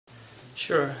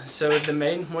Sure. So the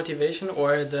main motivation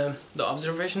or the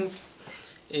observation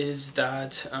is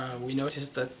that we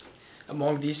noticed that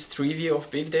among these three V of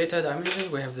big data dimensions,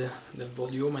 we have the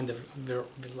volume and the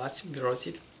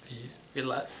velocity.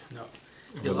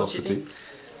 Velocity.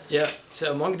 Yeah.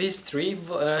 So among these three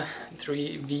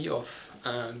V of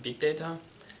big data,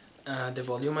 the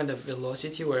volume and the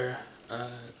velocity were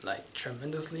like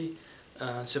tremendously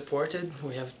supported.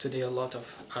 We have today a lot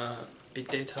of big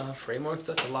data frameworks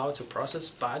that allow to process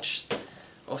batch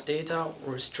of data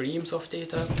or streams of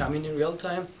data coming in real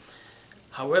time.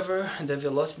 However, the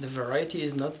variety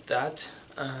is not that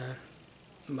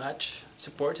much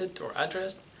supported or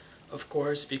addressed. Of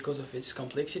course, because of its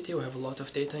complexity, we have a lot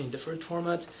of data in different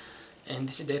formats, and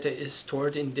this data is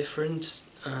stored in different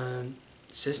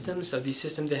systems. So these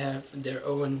systems, they have their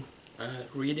own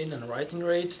reading and writing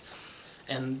rates,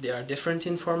 and they are different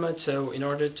in format. So in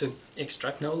order to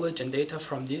extract knowledge and data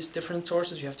from these different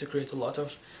sources, you have to create a lot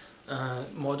of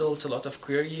models, a lot of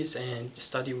queries, and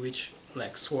study which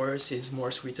source is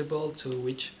more suitable to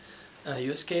which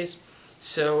use case.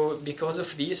 So because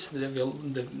of this, the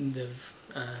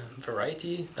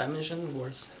variety dimension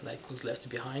was left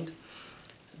behind.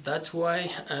 That's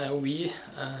why we,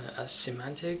 as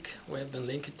semantic web and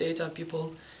linked data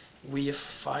people, we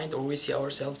find or we see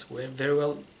ourselves we're very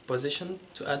well positioned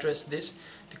to address this,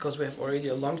 because we have already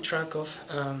a long track of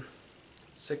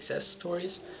success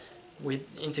stories with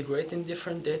integrating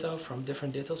different data from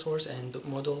different data source and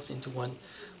models into one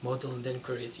model and then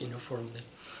create uniformly.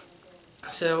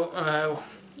 So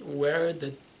where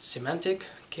the semantic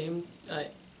came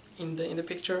in the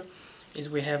picture is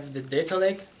we have the data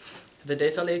lake. The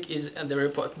data lake is the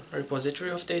repository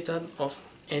of data, of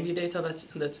any data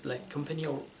that's like company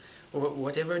or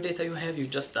whatever data you have. You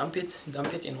just dump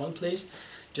it in one place.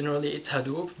 Generally it's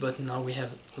Hadoop, but now we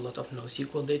have a lot of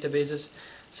NoSQL databases.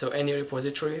 So any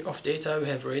repository of data, we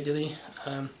have readily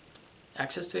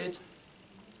access to it.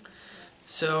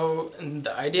 So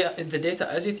the idea, the data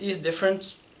as it is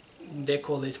different, they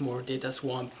call this more data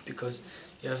swamp, because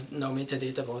you have no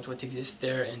metadata about what exists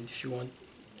there, and if you want,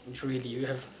 really you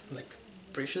have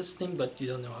precious thing, but you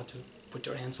don't know how to put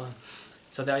your hands on.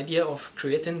 So the idea of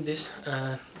creating this,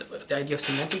 the idea of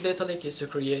semantic data lake is to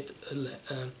create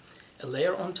a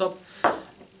layer on top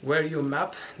where you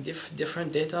map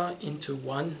different data into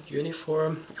one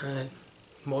uniform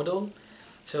model.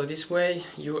 So this way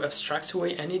you abstract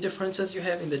away any differences you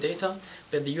have in the data,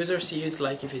 but the user sees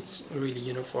if it's really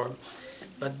uniform.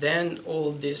 But then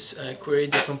all this query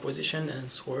decomposition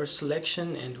and source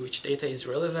selection and which data is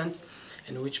relevant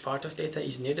and which part of data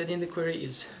is needed in the query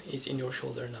is in your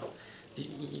shoulder now.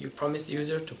 You promise the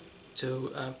user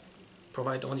to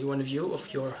provide only one view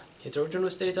of your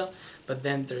heterogeneous data, but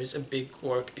then there is a big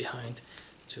work behind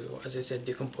to, as I said,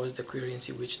 decompose the query and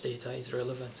see which data is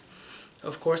relevant.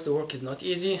 Of course, the work is not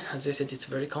easy. As I said, it's a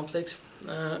very complex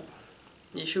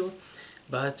issue,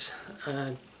 but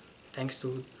thanks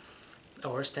to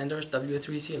our standards,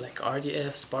 W3C, like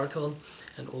RDF, Sparkle,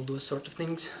 and all those sort of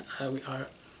things, we are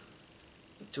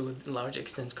to a large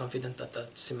extent confident that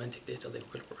that semantic data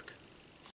lake will work.